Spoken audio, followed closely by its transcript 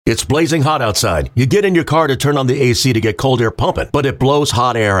It's blazing hot outside. You get in your car to turn on the AC to get cold air pumping, but it blows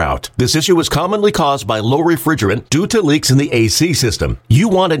hot air out. This issue is commonly caused by low refrigerant due to leaks in the AC system. You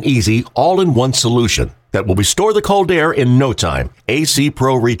want an easy, all-in-one solution that will restore the cold air in no time. AC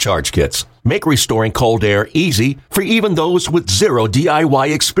Pro Recharge Kits make restoring cold air easy for even those with zero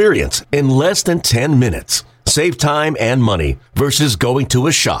DIY experience in less than 10 minutes. Save time and money versus going to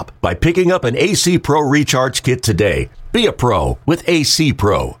a shop by picking up an AC Pro Recharge Kit today. Be a pro with AC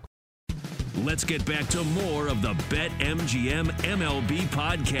Pro. Let's get back to more of the BetMGM MLB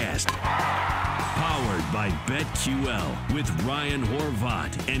podcast. Powered by BetQL with Ryan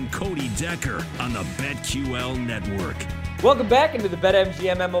Horvat and Cody Decker on the BetQL network. Welcome back into the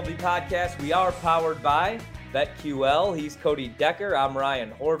BetMGM MLB podcast. We are powered by BetQL. He's Cody Decker. I'm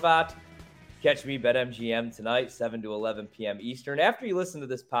Ryan Horvat. Catch me BetMGM tonight, 7 to 11 p.m. Eastern. After you listen to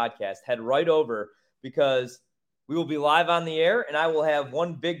this podcast, head right over because we will be live on the air, and I will have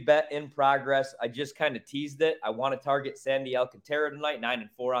one big bet in progress. I just kind of teased it. I want to target Sandy Alcantara tonight,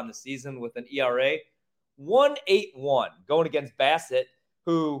 9-4 on the season with an ERA 1.81, going against Bassett,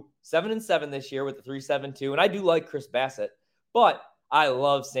 who 7-7 this year with a 3.72. And I do like Chris Bassett, but I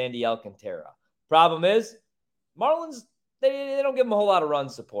love Sandy Alcantara. Problem is, Marlins, they don't give him a whole lot of run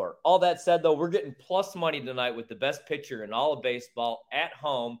support. All that said, though, we're getting plus money tonight with the best pitcher in all of baseball at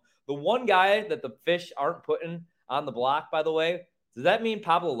home. The one guy that the fish aren't putting on the block, by the way, does that mean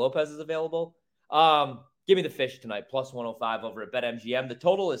Pablo Lopez is available? Give me the fish tonight, plus 105 over at BetMGM. The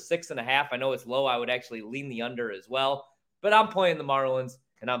total is 6.5. I know it's low. I would actually lean the under as well. But I'm playing the Marlins,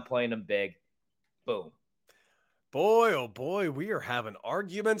 and I'm playing them big. Boom. Boy, oh boy, we are having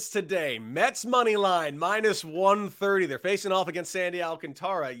arguments today. Mets money line, minus 130. They're facing off against Sandy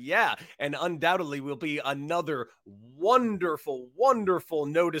Alcantara. Yeah, and undoubtedly will be another wonderful, wonderful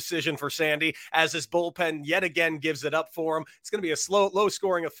no decision for Sandy as his bullpen yet again gives it up for him. It's going to be a slow,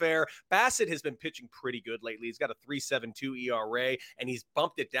 low-scoring affair. Bassett has been pitching pretty good lately. He's got a 3.72 ERA, and he's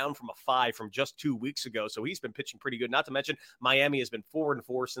bumped it down from a 5 from just 2 weeks ago, so he's been pitching pretty good. Not to mention, Miami has been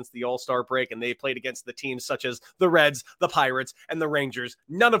 4-4 since the All-Star break, and they played against the teams such as the Reds, the Pirates, and the Rangers,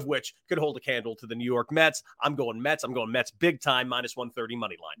 none of which could hold a candle to the New York Mets. I'm going Mets. I'm going Mets big time, minus 130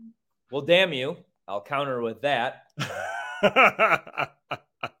 money line. Well, damn you. I'll counter with that.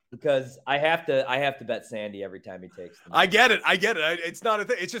 Because I have to bet Sandy every time he takes them. I get it. It's not a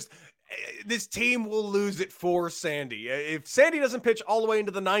thing. It's just this team will lose it for Sandy. If Sandy doesn't pitch all the way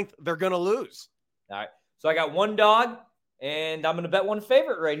into the 9th, they're going to lose. All right. So I got one dog, and I'm going to bet one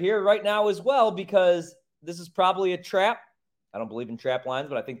favorite right here, right now as well, because this is probably a trap. I don't believe in trap lines,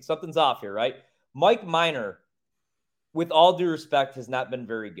 but I think something's off here, right? Mike Minor, with all due respect, has not been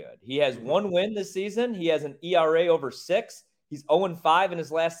very good. He has one win this season. He has an ERA over 6. He's 0-5 in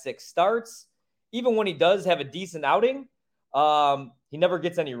his last 6 starts. Even when he does have a decent outing, he never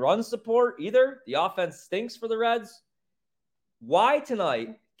gets any run support either. The offense stinks for the Reds. Why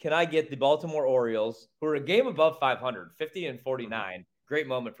tonight can I get the Baltimore Orioles, who are a game above 500, 50-49? Great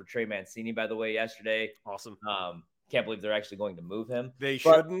moment for Trey Mancini, by the way, yesterday. Awesome. Can't believe they're actually going to move him. They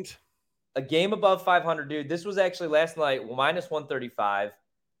shouldn't. A game above 500, dude. This was actually last night, minus 135.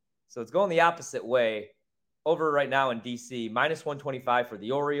 So it's going the opposite way. Over right now in D.C., minus 125 for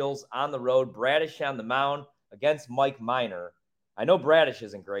the Orioles on the road. Bradish on the mound against Mike Minor. I know Bradish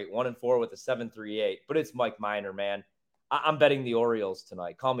isn't great, 1-4 with a 7.38, but it's Mike Minor, man. I'm betting the Orioles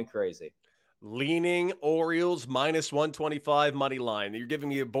tonight. Call me crazy. Leaning Orioles minus 125 money line. You're giving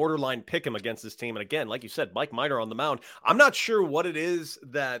me a borderline pick 'em against this team. And again, like you said, Mike Minor on the mound. I'm not sure what it is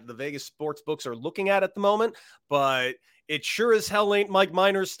that the Vegas sports books are looking at the moment, but it sure as hell ain't Mike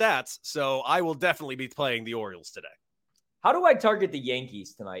Minor's stats. So I will definitely be playing the Orioles today. How do I target the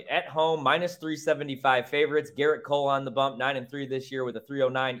Yankees tonight? At home, minus 375 favorites. Garrett Cole on the bump, 9-3 this year with a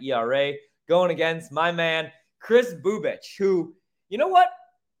 3.09 ERA. Going against my man, Chris Bubic, who, you know what?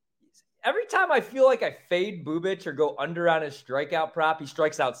 Every time I feel like I fade Bubic or go under on his strikeout prop, he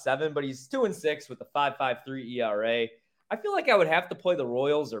strikes out 7, but he's 2-6 with a 5.53 ERA. I feel like I would have to play the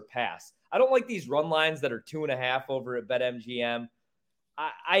Royals or pass. I don't like these run lines that are 2.5 over at BetMGM.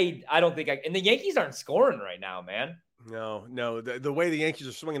 I don't think and the Yankees aren't scoring right now, man. No. The way the Yankees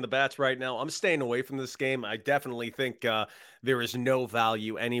are swinging the bats right now, I'm staying away from this game. I definitely think there is no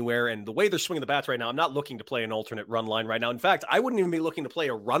value anywhere. And the way they're swinging the bats right now, I'm not looking to play an alternate run line right now. In fact, I wouldn't even be looking to play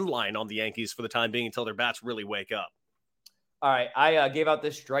a run line on the Yankees for the time being until their bats really wake up. All right, I gave out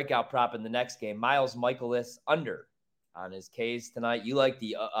this strikeout prop in the next game. Miles Michaelis under on his Ks tonight. You like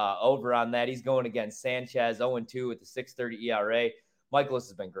the over on that. He's going against Sanchez, 0-2 with the 6.30 ERA. Michaelis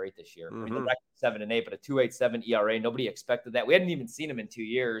has been great this year. Mm-hmm. I mean, the record 7-8, but a 2.87 ERA. Nobody expected that. We hadn't even seen him in 2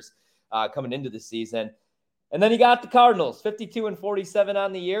 years coming into the season. And then you got the Cardinals, 52-47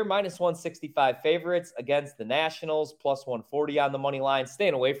 on the year, -165 favorites against the Nationals, +140 on the money line.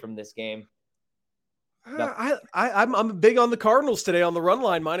 Staying away from this game. I'm big on the Cardinals today on the run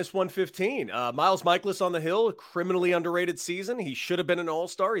line, -115. Miles Mikolas on the hill, a criminally underrated season. He should have been an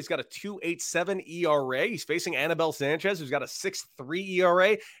all-star. He's got a 2.87 ERA. He's facing Anibal Sanchez, who's got a 6.3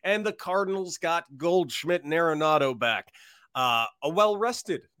 ERA. And the Cardinals got Goldschmidt and Arenado back. A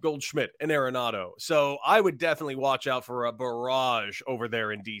well-rested Goldschmidt and Arenado. So I would definitely watch out for a barrage over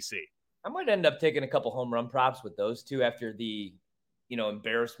there in DC. I might end up taking a couple home run props with those two after the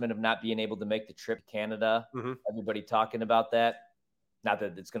embarrassment of not being able to make the trip to Canada. Mm-hmm. Everybody talking about that. Not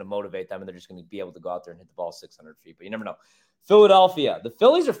that it's going to motivate them and they're just going to be able to go out there and hit the ball 600 feet, but you never know. Philadelphia. The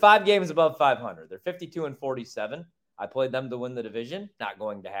Phillies are 5 games above 500. They're 52-47. I played them to win the division. Not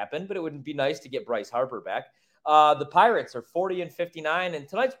going to happen, but it would be nice to get Bryce Harper back. The Pirates are 40-59, and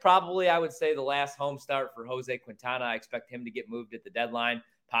tonight's probably, I would say, the last home start for Jose Quintana. I expect him to get moved at the deadline,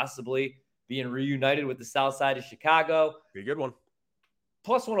 possibly being reunited with the south side of Chicago. Be a good one.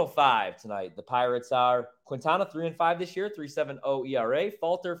 +105 tonight. The Pirates are Quintana 3-5 this year, 3.70 ERA.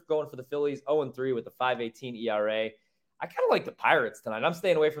 Falter going for the Phillies, 0-3 with a 5.18 ERA. I kind of like the Pirates tonight. I'm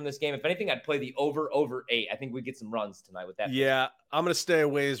staying away from this game. If anything, I'd play the over 8. I think we get some runs tonight with that. Yeah, I'm going to stay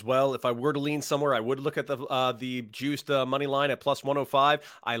away as well. If I were to lean somewhere, I would look at the juiced money line at +105.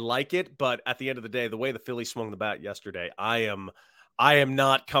 I like it, but at the end of the day, the way the Phillies swung the bat yesterday, I am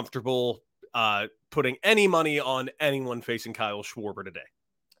not comfortable putting any money on anyone facing Kyle Schwarber today.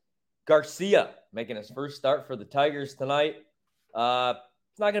 Garcia making his first start for the Tigers tonight.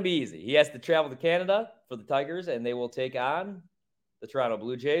 It's not going to be easy. He has to travel to Canada for the Tigers, and they will take on the Toronto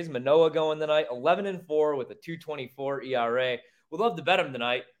Blue Jays. Manoah going tonight, 11-4 with a 2.24 ERA. Would love to bet him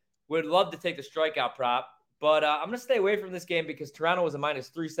tonight. Would love to take the strikeout prop, but I'm going to stay away from this game because Toronto is a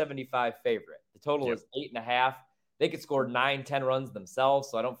 -375 favorite. The total is 8.5. They could score 9-10 runs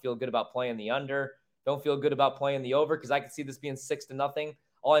themselves, so I don't feel good about playing the under. Don't feel good about playing the over because I could see this being 6-0.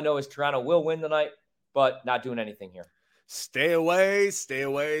 All I know is Toronto will win tonight, but not doing anything here. Stay away, stay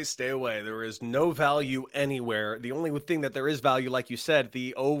away, stay away. There is no value anywhere. The only thing that there is value, like you said,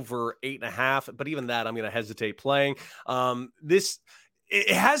 the over 8.5, but even that I'm going to hesitate playing. It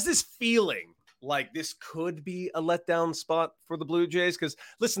has this feeling like this could be a letdown spot for the Blue Jays because,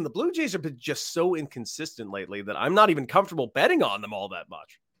 listen, the Blue Jays have been just so inconsistent lately that I'm not even comfortable betting on them all that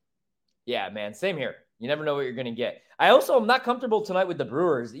much. Yeah, man, same here. You never know what you're going to get. I also am not comfortable tonight with the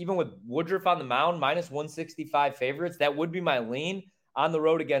Brewers, even with Woodruff on the mound, -165 favorites. That would be my lean on the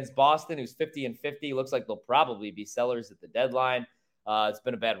road against Boston, who's 50-50. Looks like they'll probably be sellers at the deadline. It's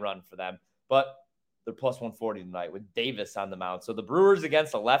been a bad run for them, but they're +140 tonight with Davis on the mound. So the Brewers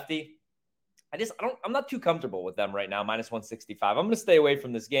against a lefty, I'm not too comfortable with them right now, -165. I'm going to stay away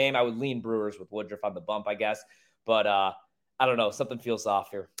from this game. I would lean Brewers with Woodruff on the bump, I guess, but I don't know. Something feels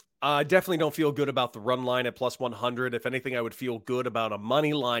off here. I definitely don't feel good about the run line at +100. If anything, I would feel good about a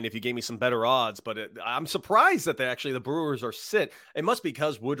money line if you gave me some better odds. But I'm surprised that the Brewers are sit. It must be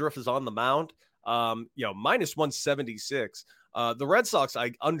because Woodruff is on the mound. -176. The Red Sox,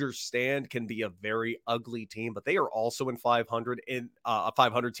 I understand, can be a very ugly team, but they are also in 500 in a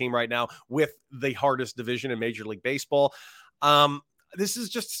 500 team right now with the hardest division in Major League Baseball. This is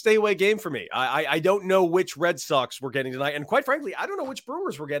just a stay away game for me. I don't know which Red Sox we're getting tonight. And quite frankly, I don't know which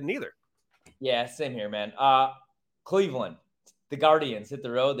Brewers we're getting either. Yeah, same here, man. Cleveland, the Guardians hit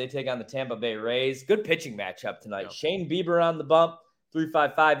the road. They take on the Tampa Bay Rays. Good pitching matchup tonight. Yep. Shane Bieber on the bump,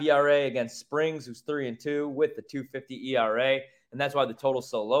 3.55 ERA against Springs, who's 3-2 with the 2.50 ERA. And that's why the total's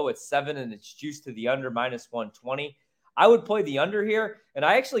so low. It's 7, and it's juiced to the under, -120. I would play the under here, and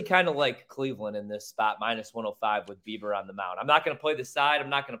I actually kind of like Cleveland in this spot, -105 with Bieber on the mound. I'm not going to play the side. I'm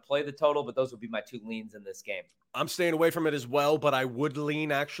not going to play the total, but those would be my two leans in this game. I'm staying away from it as well, but I would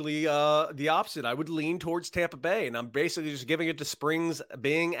lean actually the opposite. I would lean towards Tampa Bay, and I'm basically just giving it to Springs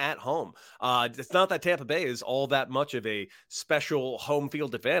being at home. It's not that Tampa Bay is all that much of a special home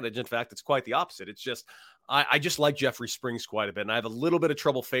field advantage. In fact, it's quite the opposite. It's just I just like Jeffrey Springs quite a bit, and I have a little bit of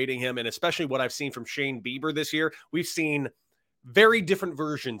trouble fading him, and especially what I've seen from Shane Bieber this year. We've seen very different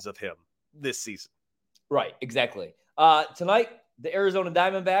versions of him this season. Right, exactly. Tonight, the Arizona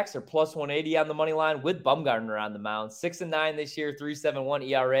Diamondbacks are +180 on the money line with Bumgarner on the mound. 6-9 this year, 3.71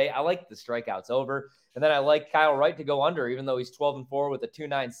 ERA. I like the strikeouts over. And then I like Kyle Wright to go under, even though he's 12-4 with a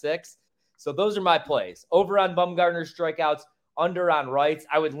 2.96. So those are my plays. Over on Bumgarner's strikeouts, under on Wright's.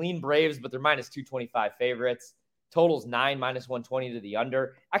 I would lean Braves, but they're -225 favorites. Total's 9, -120 to the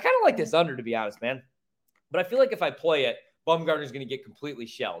under. I kind of like this under, to be honest, man. But I feel like if I play it, Bumgarner's going to get completely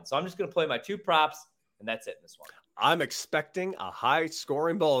shelled. So I'm just going to play my two props And that's it in this one. I'm expecting a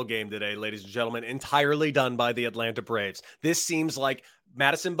high-scoring ball game today, ladies and gentlemen, entirely done by the Atlanta Braves. This seems like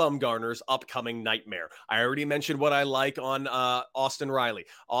Madison Bumgarner's upcoming nightmare. I already mentioned what I like on Austin Riley.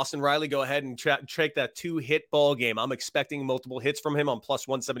 Austin Riley, go ahead and check that 2-hit ball game. I'm expecting multiple hits from him on plus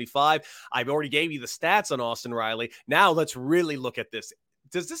 175. I've already gave you the stats on Austin Riley. Now let's really look at this.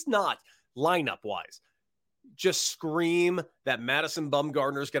 Does this not, lineup-wise, just scream that Madison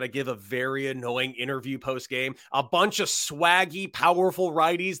Bumgarner is going to give a very annoying interview post-game? A bunch of swaggy, powerful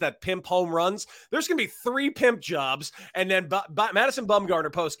righties that pimp home runs. There's going to be 3 pimp jobs, and then Madison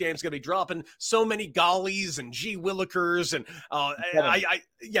Bumgarner post-game is going to be dropping so many gollies and G. Willikers. And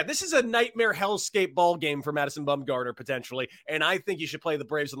this is a nightmare hellscape ball game for Madison Bumgarner potentially, and I think you should play the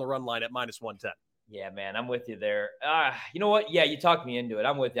Braves on the run line at minus 110. Yeah, man, I'm with you there. You know what? Yeah, you talked me into it.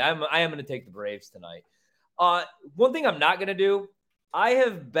 I'm with you. I am going to take the Braves tonight. One thing I'm not going to do, I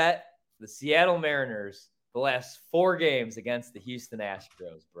have bet the Seattle Mariners the last 4 games against the Houston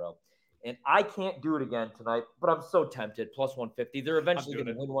Astros, bro. And I can't do it again tonight, but I'm so tempted. Plus 150. They're eventually going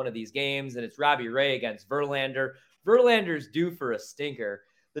to win one of these games, and it's Robbie Ray against Verlander. Verlander's due for a stinker.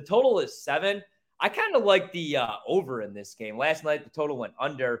 The total is 7. I kind of like the over in this game. Last night, the total went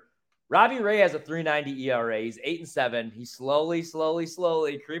under. Robbie Ray has a 3.90 ERA. He's 8-7. He's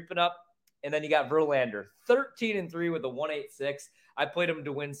slowly creeping up. And then you got Verlander, 13-3 with a 1.86. I played him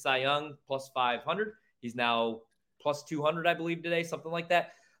to win Cy Young, plus 500. He's now plus 200, I believe, today, something like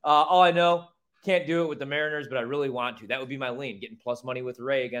that. All I know, can't do it with the Mariners, but I really want to. That would be my lean, getting plus money with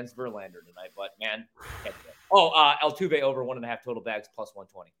Ray against Verlander tonight. But, man, can't do it. Altuve over 1.5 total bags, plus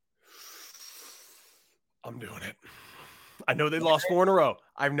 120. I'm doing it. I know they lost 4 in a row.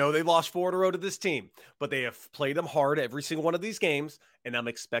 I know they lost 4 in a row to this team, but they have played them hard every single one of these games, and I'm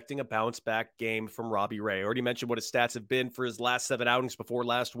expecting a bounce-back game from Robbie Ray. I already mentioned what his stats have been for his last 7 outings before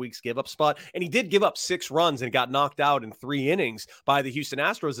last week's give-up spot, and he did give up 6 runs and got knocked out in 3 innings by the Houston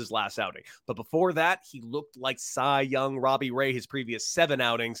Astros his last outing. But before that, he looked like Cy Young Robbie Ray his previous 7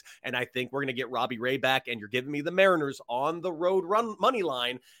 outings, and I think we're going to get Robbie Ray back, and you're giving me the Mariners on the road run money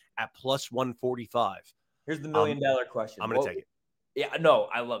line at plus 145. Here's the $1 million question. I'm going to take it. Yeah, no,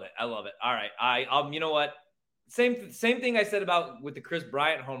 I love it. All right. You know what? Same thing I said about with the Chris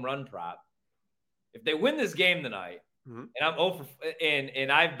Bryant home run prop. If they win this game tonight, and I'm over,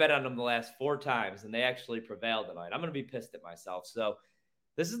 and I've bet on them the last 4 times, and they actually prevailed tonight, I'm going to be pissed at myself. So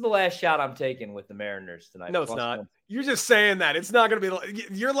this is the last shot I'm taking with the Mariners tonight. No, it's not. 1. You're just saying that. It's not going to be.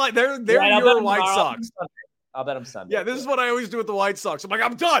 You're like they're your White Sox. I'll bet them Sunday. Yeah, this is what I always do with the White Sox. I'm like,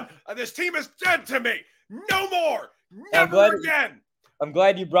 I'm done. This team is dead to me. No more. Never again. I'm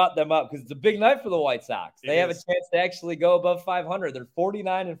glad you brought them up because it's a big night for the White Sox. They have a chance to actually go above 500. They're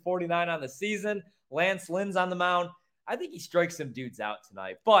 49-49 on the season. Lance Lynn's on the mound. I think he strikes some dudes out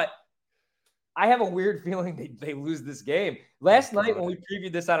tonight. But I have a weird feeling they lose this game. Last night when we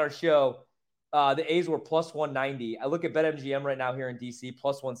previewed this on our show, the A's were plus 190. I look at BetMGM right now here in DC,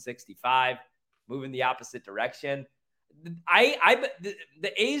 plus 165, moving the opposite direction.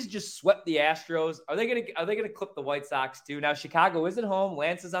 The A's just swept the Astros. Are they gonna clip the White Sox too? Now Chicago isn't home.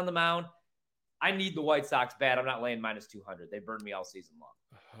 Lance is on the mound. I need the White Sox bad. I'm not laying minus 200. They burned me all season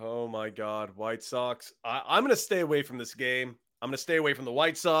long. Oh my God, White Sox! I'm gonna stay away from this game. I'm gonna stay away from the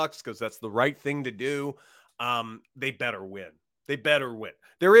White Sox because that's the right thing to do. They better win. They better win.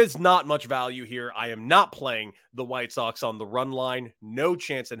 There is not much value here. I am not playing the White Sox on the run line. No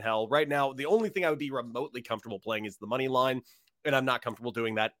chance in hell. Right now, the only thing I would be remotely comfortable playing is the money line, and I'm not comfortable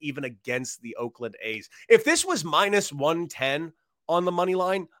doing that even against the Oakland A's. If this was minus 110 on the money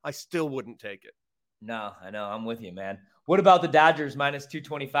line, I still wouldn't take it. No, I know. I'm with you, man. What about the Dodgers minus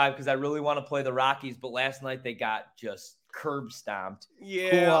 225? Because I really want to play the Rockies, but last night they got just curb stomped.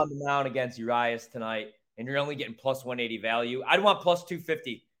 Yeah. Cool on the mound against Urias tonight. And you're only getting plus 180 value. I'd want plus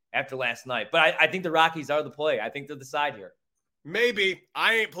 250 after last night. But I think the Rockies are the play. I think they're the side here. Maybe.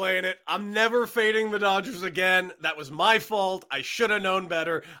 I ain't playing it. I'm never fading the Dodgers again. That was my fault. I should have known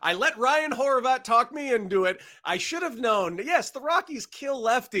better. I let Ryan Horvat talk me into it. I should have known. Yes, the Rockies kill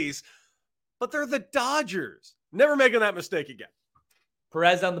lefties, but they're the Dodgers. Never making that mistake again.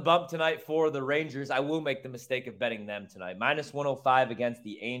 Perez on the bump tonight for the Rangers. I will make the mistake of betting them tonight. Minus 105 against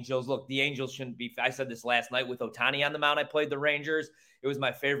the Angels. Look, the Angels shouldn't be. I said this last night with Ohtani on the mound. I played the Rangers. It was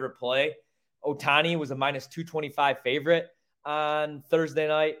my favorite play. Ohtani was a minus 225 favorite on Thursday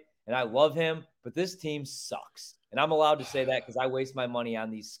night, and I love him, but this team sucks. And I'm allowed to say that because I waste my money on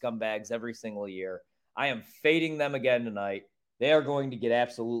these scumbags every single year. I am fading them again tonight. They are going to get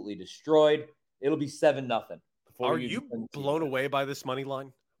absolutely destroyed. It'll be 7-0. Are you blown away by this money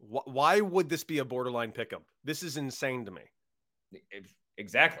line? Why would this be a borderline pick'em? This is insane to me.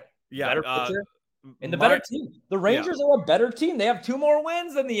 Exactly. Yeah. And the better team. The Rangers are a better team. They have 2 more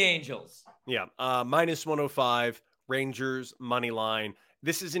wins than the Angels. Yeah. Minus 105, Rangers, money line.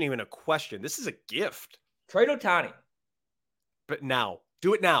 This isn't even a question. This is a gift. Trade Ohtani. But now.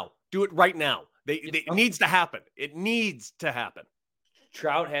 Do it now. Do it right now. It needs to happen. It needs to happen.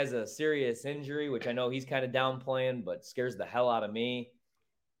 Trout has a serious injury, which I know he's kind of downplaying, but scares the hell out of me.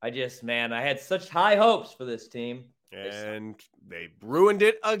 I had such high hopes for this team. And they ruined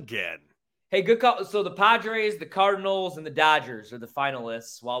it again. Hey, good call. So the Padres, the Cardinals, and the Dodgers are the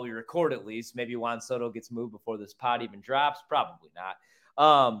finalists while we record, at least. Maybe Juan Soto gets moved before this pod even drops. Probably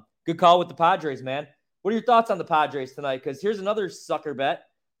not. Good call with the Padres, man. What are your thoughts on the Padres tonight? Because here's another sucker bet.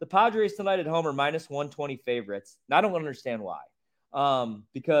 The Padres tonight at home are minus 120 favorites. And I don't understand why.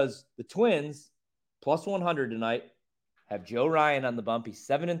 Because the Twins, plus 100 tonight, have Joe Ryan on the bump. He's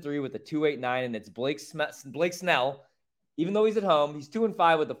 7-3 with a 2.89, and it's Blake Snell. Even though he's at home, he's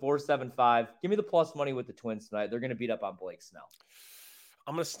 2-5 with a 4.75. Give me the plus money with the Twins tonight. They're going to beat up on Blake Snell.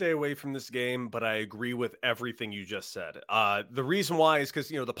 I'm going to stay away from this game, but I agree with everything you just said. The reason why is because,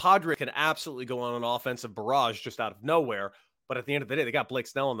 the Padres can absolutely go on an offensive barrage just out of nowhere. But at the end of the day, they got Blake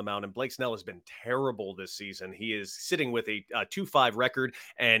Snell on the mound, and Blake Snell has been terrible this season. He is sitting with a 2.5 record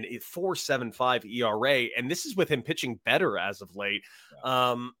and a 4.75 ERA, and this is with him pitching better as of late.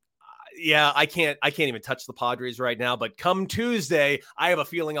 Yeah. I can't even touch the Padres right now. But come Tuesday, I have a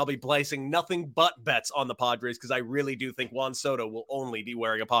feeling I'll be placing nothing but bets on the Padres because I really do think Juan Soto will only be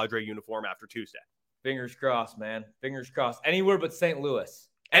wearing a Padre uniform after Tuesday. Fingers crossed, man. Fingers crossed. Anywhere but St. Louis.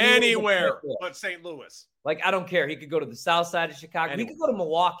 Anywhere but St. Louis. Like, I don't care. He could go to the south side of Chicago. He could go to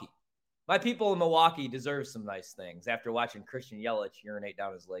Milwaukee. My people in Milwaukee deserve some nice things after watching Christian Yelich urinate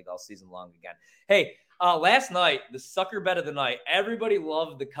down his leg all season long again. Hey, last night, the sucker bet of the night, everybody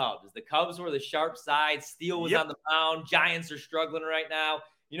loved the Cubs. The Cubs were the sharp side. Steele was on the mound. Giants are struggling right now.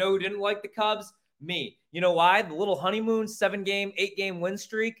 You know who didn't like the Cubs? Me. You know why? The little honeymoon 7-game, 8-game win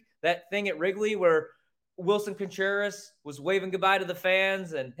streak, that thing at Wrigley where Wilson Contreras was waving goodbye to the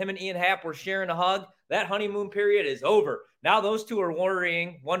fans and him and Ian Happ were sharing a hug. That honeymoon period is over. Now those two are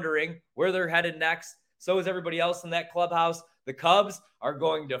wondering where they're headed next. So is everybody else in that clubhouse. The Cubs are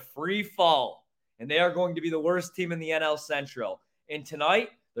going to free fall, and they are going to be the worst team in the NL Central. And tonight,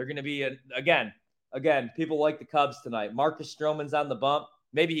 they're going to be, again, people like the Cubs tonight. Marcus Stroman's on the bump.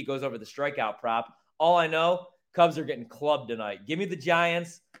 Maybe he goes over the strikeout prop. All I know, Cubs are getting clubbed tonight. Give me the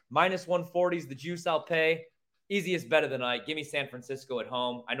Giants. Minus 140 is the juice I'll pay. Easiest bet of the night. Give me San Francisco at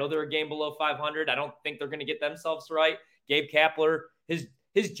home. I know they're a game below 500. I don't think they're going to get themselves right. Gabe Kapler,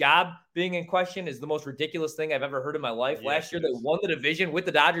 his job being in question is the most ridiculous thing I've ever heard in my life. Yes, last year, they won the division with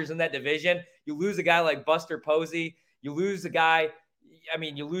the Dodgers in that division. You lose a guy like Buster Posey. You lose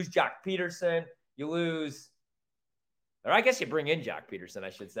you lose Jock Peterson. Or I guess you bring in Jock Peterson,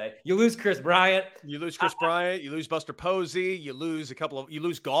 I should say. You lose Chris Bryant. You lose Buster Posey. You lose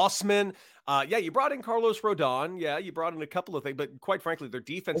Gossman. You brought in Carlos Rodon. Yeah, you brought in a couple of things, but quite frankly, their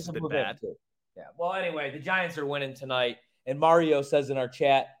defense has been bad. Yeah. Well, anyway, the Giants are winning tonight. And Mario says in our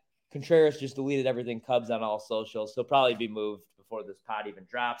chat, Contreras just deleted everything Cubs on all socials. He'll probably be moved before this pod even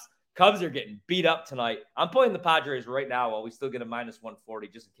drops. Cubs are getting beat up tonight. I'm playing the Padres right now while we still get a minus 140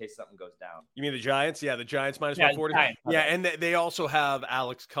 just in case something goes down. You mean the Giants? Yeah, the Giants minus 140. Yeah, and they also have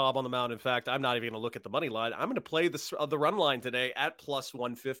Alex Cobb on the mound. In fact, I'm not even going to look at the money line. I'm going to play the run line today at plus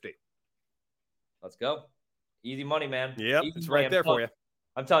 150. Let's go. Easy money, man. Yep, it's right there for you.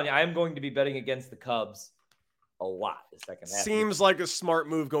 I'm telling you, I am going to be betting against the Cubs a lot the second half. Seems like a smart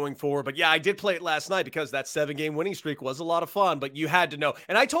move going forward. But yeah, I did play it last night because that 7-game winning streak was a lot of fun, but you had to know.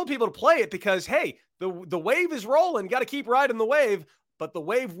 And I told people to play it because, hey, the wave is rolling. Got to keep riding the wave, but the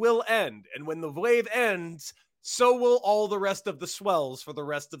wave will end. And when the wave ends, so will all the rest of the swells for the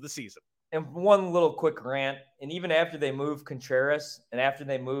rest of the season. And one little quick rant. And even after they move Contreras and after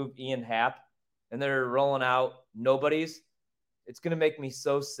they move Ian Happ and they're rolling out nobodies, it's going to make me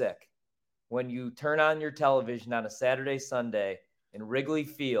so sick. When you turn on your television on a Saturday, Sunday in Wrigley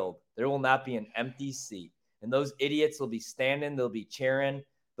Field, there will not be an empty seat. And those idiots will be standing, they'll be cheering,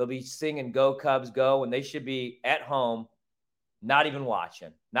 they'll be singing Go Cubs Go, and they should be at home, not even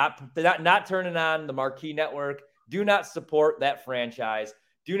watching, not turning on the Marquee Network. Do not support that franchise.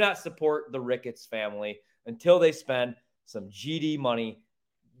 Do not support the Ricketts family until they spend some GD money.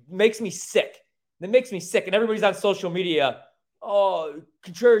 It makes me sick. It makes me sick. And everybody's on social media, oh,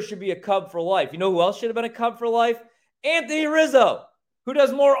 Contreras should be a Cub for life. You know who else should have been a Cub for life? Anthony Rizzo, who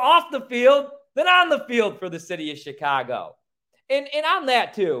does more off the field than on the field for the city of Chicago. And on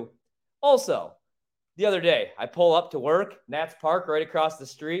that, too, also, the other day, I pull up to work, Nats Park right across the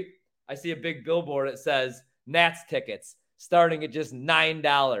street. I see a big billboard that says Nats tickets starting at just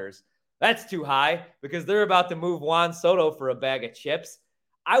 $9. That's too high because they're about to move Juan Soto for a bag of chips.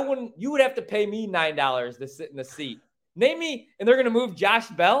 You would have to pay me $9 to sit in the seat. Name me, and they're going to move Josh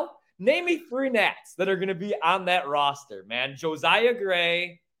Bell. Name me 3 Nats that are going to be on that roster, man. Josiah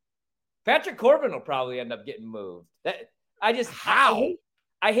Gray. Patrick Corbin will probably end up getting moved. How?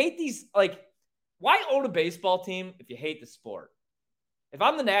 I hate these, like, why own a baseball team if you hate the sport? If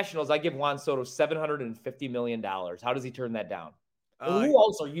I'm the Nationals, I give Juan Soto $750 million. How does he turn that down? Who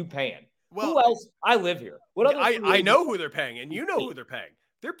else are you paying? Who else? I live here. I know who they're paying, and you know who they're paying.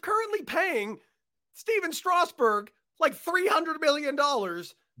 They're currently paying Steven Strasburg like $300 million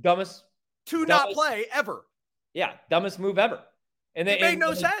dumbest to not play ever. Yeah, dumbest move ever. And it made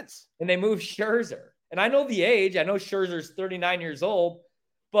no sense. And they moved Scherzer. And I know the age. I know Scherzer's 39 years old,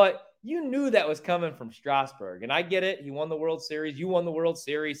 but you knew that was coming from Strasburg. And I get it. He won the World Series. You won the World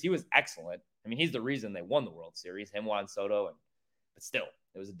Series. He was excellent. I mean, he's the reason they won the World Series, him, Juan Soto. But still,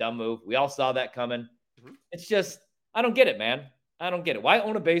 it was a dumb move. We all saw that coming. Mm-hmm. It's just, I don't get it, man. I don't get it. Why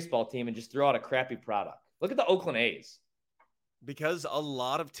own a baseball team and just throw out a crappy product? Look at the Oakland A's. Because a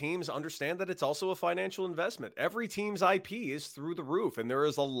lot of teams understand that it's also a financial investment. Every team's IP is through the roof, and there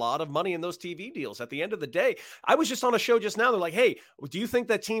is a lot of money in those TV deals. At the end of the day, I was just on a show just now. They're like, hey, do you think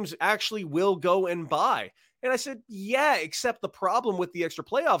that teams actually will go and buy? And I said, yeah, except the problem with the extra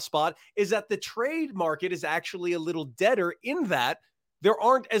playoff spot is that the trade market is actually a little deader in that there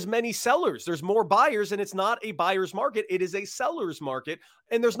aren't as many sellers. There's more buyers, and it's not a buyer's market. It is a seller's market,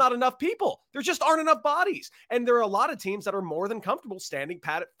 and there's not enough people. There just aren't enough bodies. And there are a lot of teams that are more than comfortable standing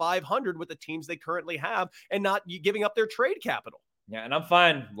pat at 500 with the teams they currently have and not giving up their trade capital. Yeah, and I'm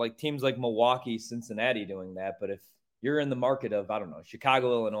fine, like teams like Milwaukee, Cincinnati doing that. But if you're in the market of, I don't know,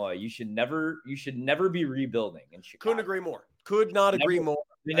 Chicago, Illinois, you should never be rebuilding in Chicago. Couldn't agree more. Could not agree more.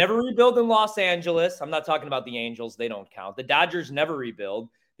 They never rebuild in Los Angeles. I'm not talking about the Angels. They don't count. The Dodgers never rebuild.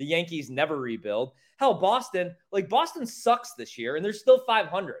 The Yankees never rebuild. Hell, Boston sucks this year, and they're still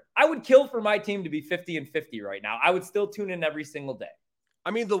 500. I would kill for my team to be 50-50 right now. I would still tune in every single day. I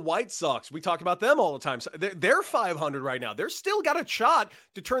mean, the White Sox, we talk about them all the time. So they're 500 right now. They're still got a shot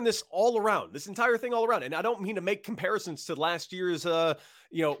to turn this all around, this entire thing all around. And I don't mean to make comparisons to last year's,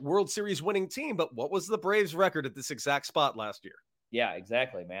 World Series winning team, but what was the Braves' record at this exact spot last year? Yeah,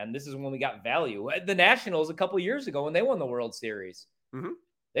 exactly, man. This is when we got value. The Nationals a couple years ago when they won the World Series,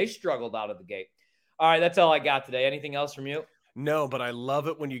 They struggled out of the gate. All right, that's all I got today. Anything else from you? No, but I love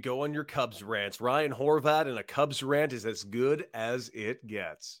it when you go on your Cubs rants. Ryan Horvat and a Cubs rant is as good as it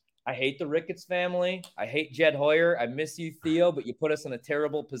gets. I hate the Ricketts family. I hate Jed Hoyer. I miss you, Theo, but you put us in a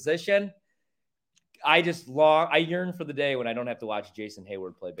terrible position. I yearn for the day when I don't have to watch Jason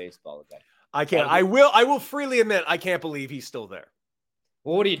Hayward play baseball again. I can't. I will freely admit I can't believe he's still there.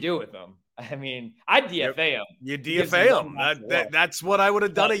 Well, what do you do with him? I mean, I'd DFA him. You DFA him. That's what I would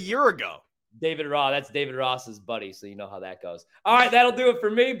have done a year ago. That's David Ross's buddy, so you know how that goes. All right, that'll do it for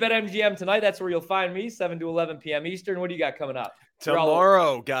me. BetMGM tonight. That's where you'll find me, 7 to 11 p.m. Eastern. What do you got coming up?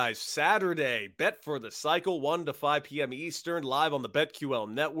 Tomorrow, guys, Saturday, Bet for the Cycle, 1 to 5 p.m. Eastern, live on the BetQL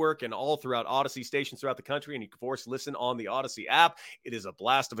network and all throughout Odyssey stations throughout the country. And you can, of course, listen on the Odyssey app. It is a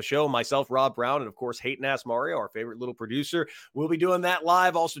blast of a show. Myself, Rob Brown, and, of course, Hayton Ass Mario, our favorite little producer. We'll be doing that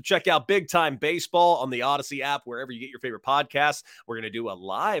live. Also, check out Big Time Baseball on the Odyssey app, wherever you get your favorite podcasts. We're going to do a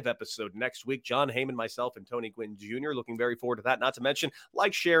live episode next week. John Heyman, myself, and Tony Gwynn Jr. Looking very forward to that. Not to mention,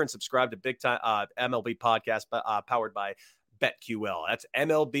 like, share, and subscribe to Big Time MLB Podcast powered by BetQL. That's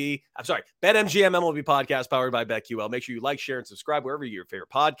BetMGM MLB Podcast powered by BetQL. Make sure you like, share, and subscribe wherever you get your favorite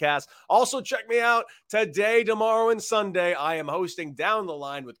podcast. Also, check me out today, tomorrow, and Sunday. I am hosting Down the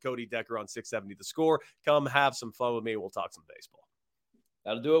Line with Cody Decker on 670 The Score. Come have some fun with me. We'll talk some baseball.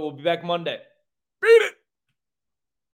 That'll do it. We'll be back Monday. Beat it!